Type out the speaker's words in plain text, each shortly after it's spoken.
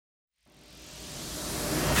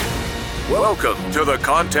Welcome to the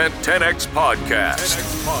Content 10X Podcast,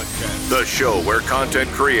 the show where content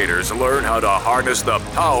creators learn how to harness the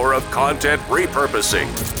power of content repurposing.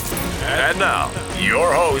 And now,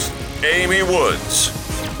 your host, Amy Woods.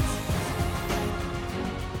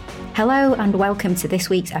 Hello and welcome to this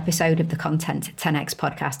week's episode of the Content 10X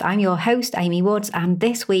podcast. I'm your host, Amy Woods, and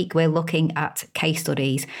this week we're looking at case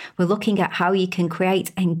studies. We're looking at how you can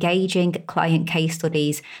create engaging client case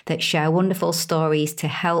studies that share wonderful stories to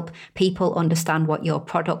help people understand what your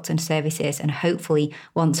product and service is and hopefully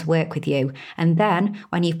want to work with you. And then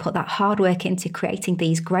when you've put that hard work into creating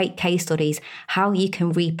these great case studies, how you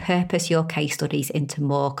can repurpose your case studies into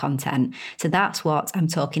more content. So that's what I'm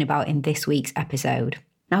talking about in this week's episode.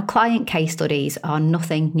 Now, client case studies are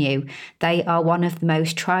nothing new. They are one of the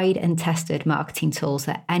most tried and tested marketing tools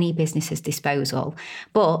at any business's disposal.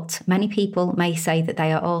 But many people may say that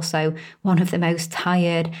they are also one of the most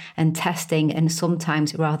tired and testing and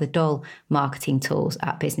sometimes rather dull marketing tools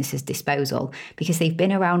at businesses' disposal because they've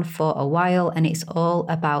been around for a while and it's all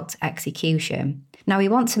about execution. Now, we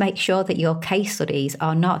want to make sure that your case studies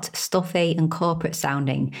are not stuffy and corporate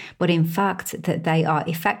sounding, but in fact that they are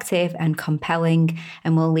effective and compelling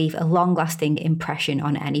and will leave a long-lasting impression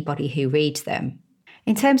on anybody who reads them.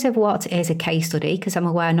 In terms of what is a case study, because I'm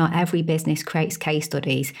aware not every business creates case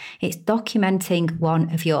studies, it's documenting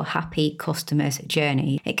one of your happy customers'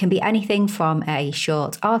 journey. It can be anything from a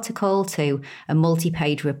short article to a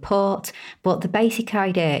multi-page report, but the basic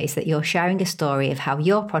idea is that you're sharing a story of how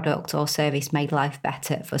your product or service made life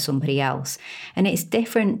better for somebody else. And it's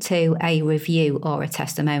different to a review or a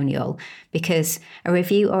testimonial, because a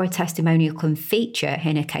review or a testimonial can feature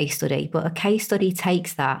in a case study, but a case study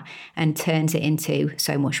takes that and turns it into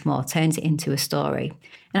so much more, turns it into a story.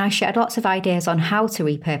 And I shared lots of ideas on how to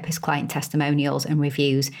repurpose client testimonials and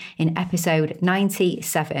reviews in episode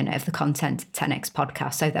 97 of the Content 10X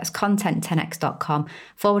podcast. So that's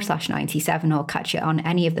content10x.com/97, or catch it on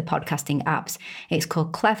any of the podcasting apps. It's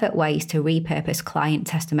called Clever Ways to Repurpose Client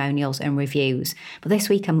Testimonials and Reviews. But this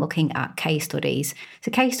week I'm looking at case studies.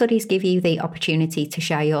 So case studies give you the opportunity to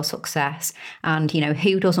share your success. And,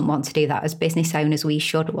 who doesn't want to do that? As business owners, we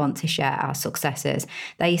should want to share our successes.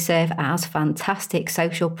 They serve as fantastic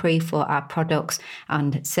social proof for our products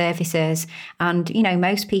and services. And,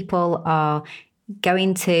 most people are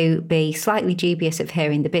going to be slightly dubious of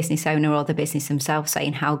hearing the business owner or the business themselves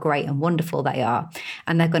saying how great and wonderful they are.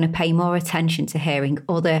 And they're going to pay more attention to hearing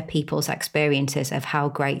other people's experiences of how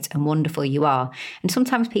great and wonderful you are. And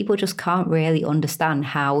sometimes people just can't really understand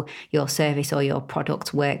how your service or your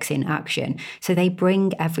product works in action. So they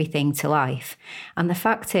bring everything to life. And the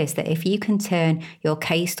fact is that if you can turn your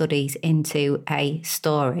case studies into a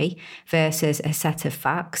story versus a set of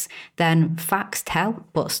facts, then facts tell,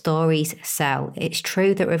 but stories sell. It's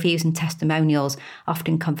true that reviews and testimonials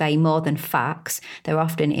often convey more than facts. They're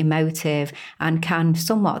often emotive and can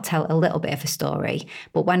somewhat tell a little bit of a story.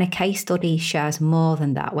 But when a case study shares more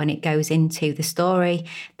than that, when it goes into the story,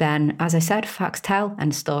 then, as I said, facts tell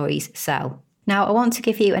and stories sell. Now, I want to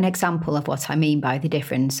give you an example of what I mean by the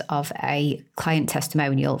difference of a client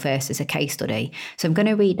testimonial versus a case study. So I'm going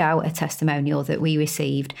to read out a testimonial that we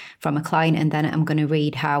received from a client, and then I'm going to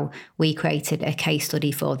read how we created a case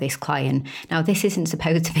study for this client. Now, this isn't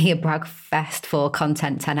supposed to be a brag fest for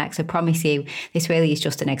Content 10X. I promise you, this really is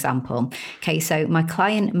just an example. Okay, so my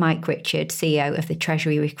client, Mike Richard, CEO of the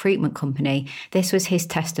Treasury Recruitment Company, this was his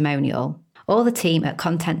testimonial. All the team at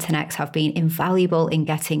Content 10X have been invaluable in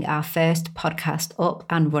getting our first podcast up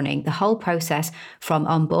and running. The whole process from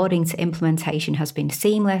onboarding to implementation has been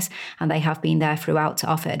seamless, and they have been there throughout to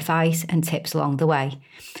offer advice and tips along the way.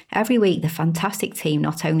 Every week, the fantastic team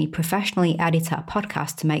not only professionally edit our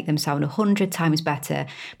podcast to make them sound 100 times better,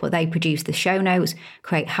 but they produce the show notes,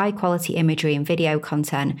 create high quality imagery and video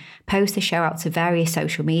content, post the show out to various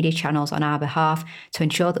social media channels on our behalf to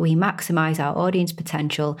ensure that we maximize our audience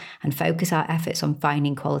potential and focus our efforts on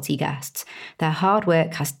finding quality guests. Their hard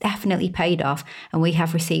work has definitely paid off, and we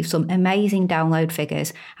have received some amazing download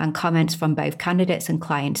figures and comments from both candidates and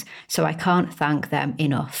clients, so I can't thank them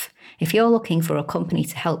enough. If you're looking for a company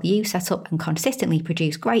to help you set up and consistently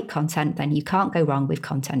produce great content, then you can't go wrong with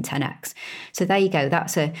Content 10X. So there you go.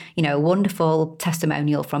 That's a wonderful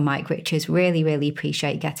testimonial from Mike Richards. Really, really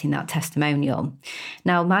appreciate getting that testimonial.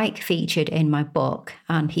 Now, Mike featured in my book,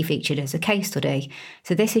 and he featured as a case study.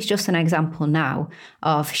 So this is just an example now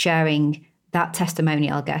of sharing that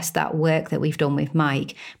testimonial, I guess, that work that we've done with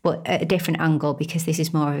Mike, but at a different angle because this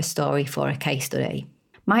is more of a story for a case study.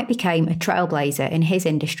 Mike became a trailblazer in his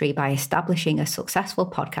industry by establishing a successful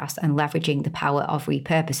podcast and leveraging the power of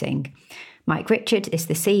repurposing. Mike Richards is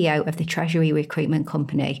the CEO of the Treasury Recruitment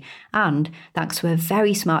Company, and thanks to a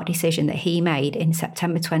very smart decision that he made in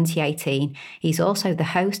September 2018, he's also the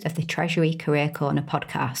host of the Treasury Career Corner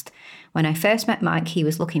podcast. When I first met Mike, he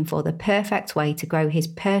was looking for the perfect way to grow his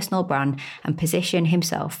personal brand and position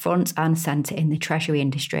himself front and centre in the Treasury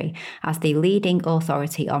industry as the leading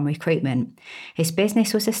authority on recruitment. His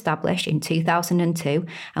business was established in 2002,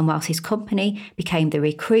 and whilst his company became the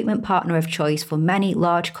recruitment partner of choice for many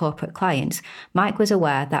large corporate clients, Mike was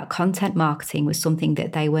aware that content marketing was something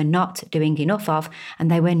that they were not doing enough of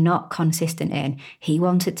and they were not consistent in. He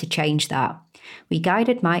wanted to change that. We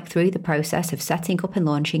guided Mike through the process of setting up and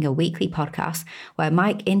launching a weekly podcast where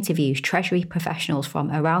Mike interviews Treasury professionals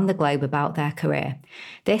from around the globe about their career.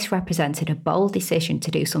 This represented a bold decision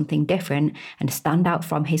to do something different and stand out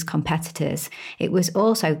from his competitors. It was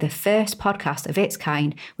also the first podcast of its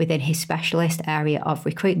kind within his specialist area of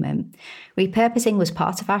recruitment. Repurposing was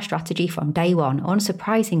part of our strategy from day one.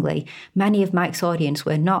 Unsurprisingly, many of Mike's audience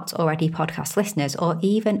were not already podcast listeners or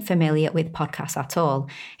even familiar with podcasts at all.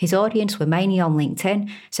 His audience were mainly on LinkedIn,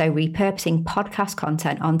 so repurposing podcast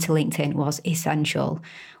content onto LinkedIn was essential.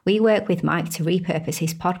 We work with Mike to repurpose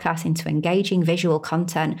his podcast into engaging visual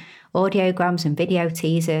content, audiograms and video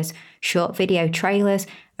teasers, short video trailers,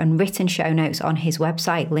 and written show notes on his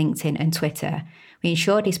website, LinkedIn, and Twitter. We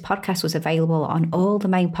ensured his podcast was available on all the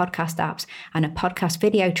main podcast apps, and a podcast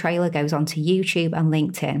video trailer goes onto YouTube and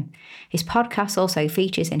LinkedIn. His podcast also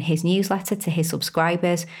features in his newsletter to his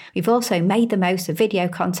subscribers. We've also made the most of video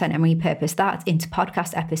content and repurposed that into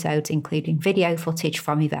podcast episodes, including video footage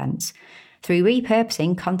from events. Through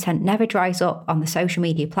repurposing, content never dries up on the social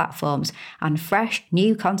media platforms, and fresh,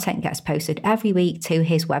 new content gets posted every week to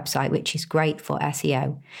his website, which is great for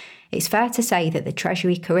SEO. It's fair to say that the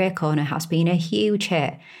Treasury Career Corner has been a huge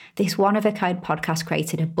hit. This one-of-a-kind podcast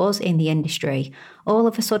created a buzz in the industry. All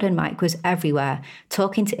of a sudden, Mike was everywhere,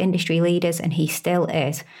 talking to industry leaders, and he still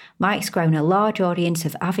is. Mike's grown a large audience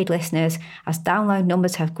of avid listeners. As download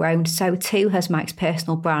numbers have grown, so too has Mike's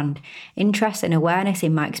personal brand. Interest and awareness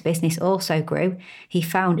in Mike's business also grew. He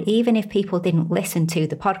found even if people didn't listen to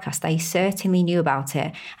the podcast, they certainly knew about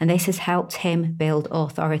it, and this has helped him build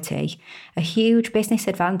authority. A huge business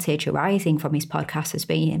advantage arising from his podcast has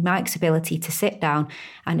been Mike's ability to sit down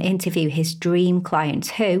and interview his dream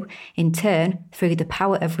clients who, in turn, through the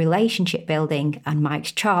power of relationship building and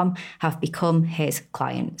Mike's charm, have become his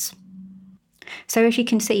clients. So as you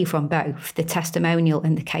can see from both the testimonial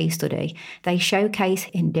and the case study, they showcase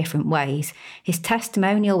in different ways. His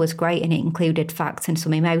testimonial was great and it included facts and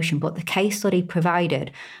some emotion, but the case study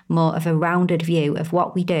provided more of a rounded view of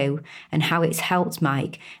what we do and how it's helped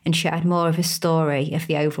Mike, and shared more of a story of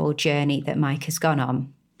the overall journey that Mike has gone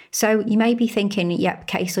on. So you may be thinking, yep,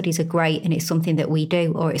 case studies are great and it's something that we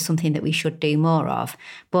do, or it's something that we should do more of,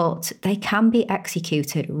 but they can be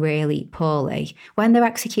executed really poorly. When they're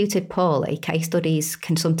executed poorly, case studies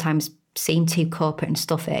can sometimes seem too corporate and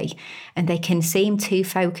stuffy, and they can seem too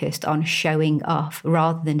focused on showing off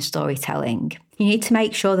rather than storytelling. You need to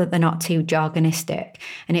make sure that they're not too jargonistic.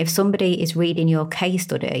 And if somebody is reading your case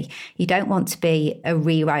study, you don't want to be a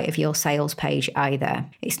rewrite of your sales page either.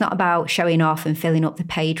 It's not about showing off and filling up the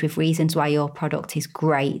page with reasons why your product is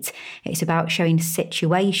great. It's about showing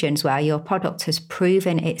situations where your product has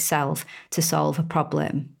proven itself to solve a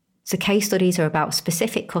problem. So case studies are about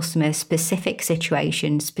specific customers, specific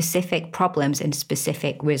situations, specific problems, and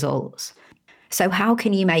specific results. So how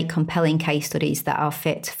can you make compelling case studies that are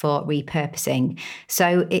fit for repurposing?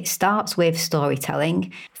 So it starts with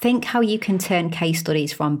storytelling. Think how you can turn case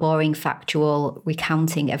studies from boring factual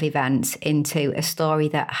recounting of events into a story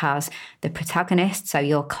that has the protagonist, so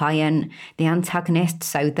your client, the antagonist,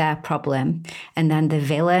 so their problem, and then the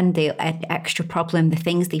villain, the extra problem, the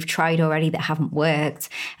things they've tried already that haven't worked,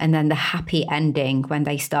 and then the happy ending when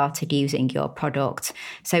they started using your product.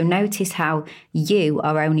 So notice how you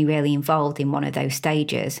are only really involved in one of those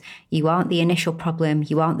stages. You aren't the initial problem,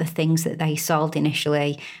 you aren't the things that they solved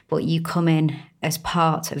initially, but you come in as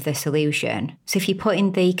part of the solution. So if you put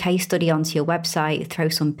in the case study onto your website, throw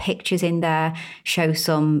some pictures in there, show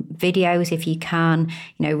some videos if you can,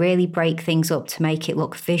 really break things up to make it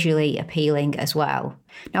look visually appealing as well.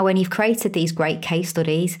 Now, when you've created these great case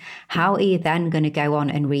studies, how are you then going to go on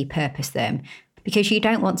and repurpose them? Because you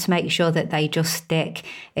don't want to make sure that they just stick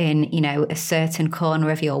in, a certain corner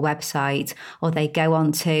of your website, or they go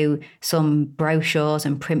onto some brochures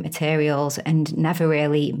and print materials and never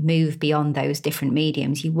really move beyond those different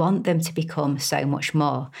mediums. You want them to become so much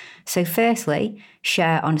more. So firstly,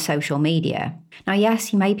 share on social media. Now,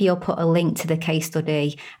 yes, maybe you'll put a link to the case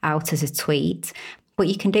study out as a tweet, But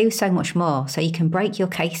you can do so much more. So you can break your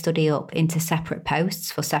case study up into separate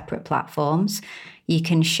posts for separate platforms. You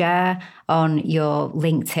can share on your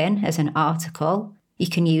LinkedIn as an article. You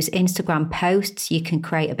can use Instagram posts. You can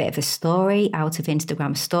create a bit of a story out of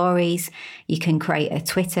Instagram stories. You can create a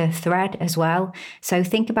Twitter thread as well. So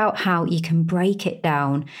think about how you can break it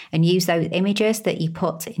down and use those images that you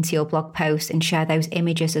put into your blog posts and share those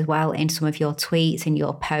images as well in some of your tweets and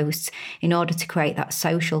your posts in order to create that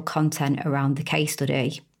social content around the case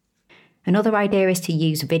study. Another idea is to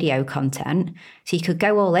use video content. So you could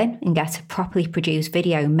go all in and get a properly produced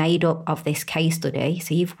video made up of this case study.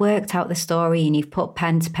 So you've worked out the story and you've put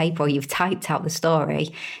pen to paper or you've typed out the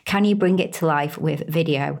story. Can you bring it to life with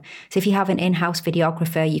video? So if you have an in-house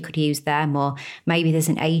videographer, you could use them, or maybe there's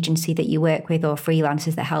an agency that you work with or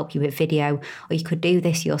freelancers that help you with video, or you could do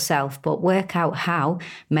this yourself, but work out how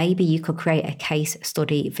maybe you could create a case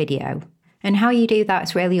study video. And how you do that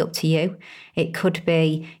is really up to you. It could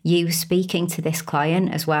be you speaking to this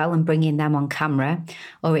client as well and bringing them on camera,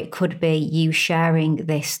 or it could be you sharing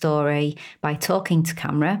this story by talking to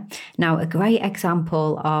camera. Now, a great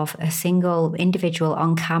example of a single individual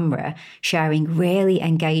on camera sharing really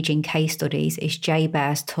engaging case studies is Jay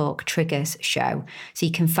Baer's Talk Triggers show. So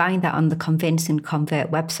you can find that on the Convince and Convert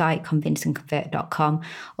website, convinceandconvert.com,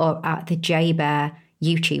 or at the Jay Baer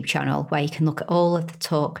YouTube channel, where you can look at all of the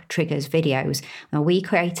Talk Triggers videos. Now, we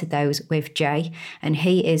created those with Jay, and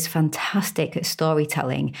he is fantastic at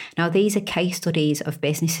storytelling. Now, these are case studies of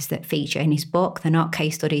businesses that feature in his book. They're not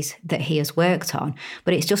case studies that he has worked on,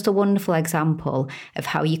 but it's just a wonderful example of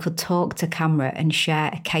how you could talk to camera and share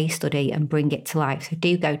a case study and bring it to life. So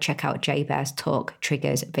do go check out Jay Baer's Talk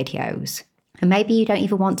Triggers videos. And maybe you don't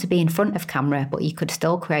even want to be in front of camera, but you could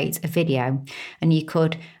still create a video, and you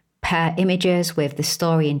could pair images with the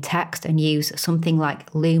story in text and use something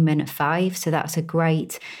like Lumen 5. So that's a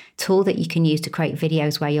great tool that you can use to create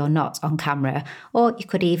videos where you're not on camera, or you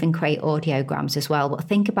could even create audiograms as well. But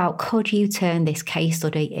think about, could you turn this case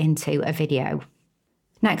study into a video?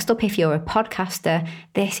 Next up, if you're a podcaster,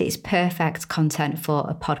 this is perfect content for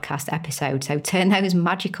a podcast episode. So turn those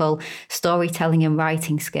magical storytelling and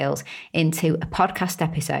writing skills into a podcast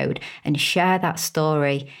episode and share that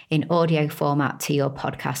story in audio format to your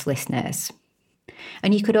podcast listeners.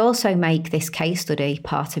 And you could also make this case study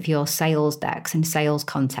part of your sales decks and sales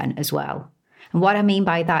content as well. And what I mean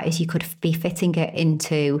by that is you could be fitting it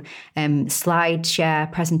into slide share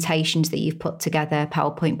presentations that you've put together,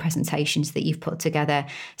 PowerPoint presentations that you've put together,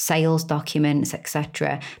 sales documents,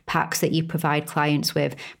 etc., packs that you provide clients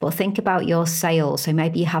with. But think about your sales. So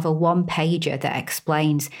maybe you have a one-pager that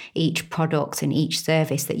explains each product and each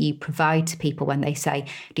service that you provide to people when they say,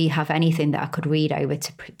 do you have anything that I could read over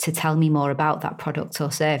to tell me more about that product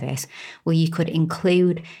or service? Well, you could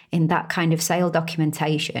include in that kind of sale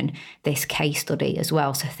documentation this case study as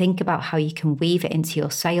well. So think about how you can weave it into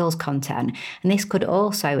your sales content. And this could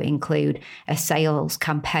also include a sales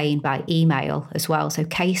campaign by email as well. So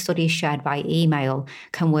case studies shared by email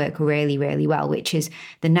can work really, really well, which is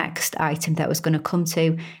the next item that was going to come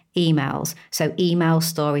to. Emails. So email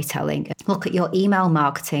storytelling. Look at your email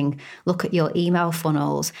marketing, look at your email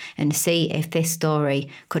funnels and see if this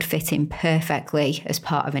story could fit in perfectly as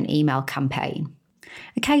part of an email campaign.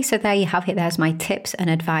 Okay, so there you have it. There's my tips and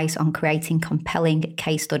advice on creating compelling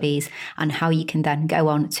case studies and how you can then go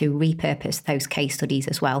on to repurpose those case studies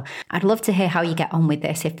as well. I'd love to hear how you get on with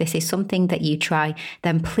this. If this is something that you try,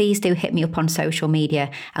 then please do hit me up on social media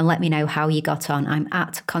and let me know how you got on. I'm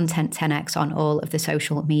at Content 10X on all of the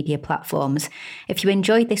social media platforms. If you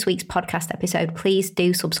enjoyed this week's podcast episode, please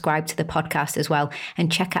do subscribe to the podcast as well and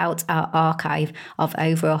check out our archive of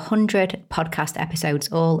over 100 podcast episodes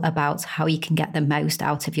all about how you can get the most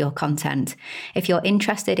out of your content. If you're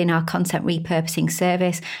interested in our content repurposing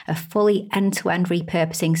service, a fully end-to-end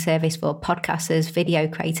repurposing service for podcasters, video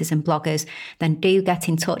creators and bloggers, then do get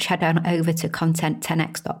in touch. Head on over to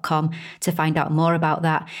content10x.com to find out more about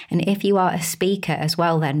that. And if you are a speaker as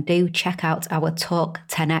well, then do check out our Talk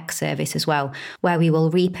 10x service as well, where we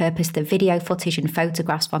will repurpose the video footage and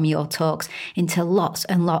photographs from your talks into lots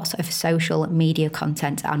and lots of social media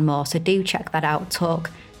content and more. So do check that out,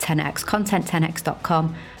 Talk 10x,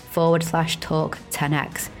 content10x.com/talk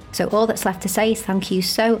 10x. So all that's left to say is thank you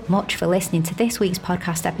so much for listening to this week's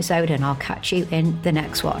podcast episode, and I'll catch you in the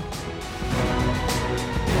next one.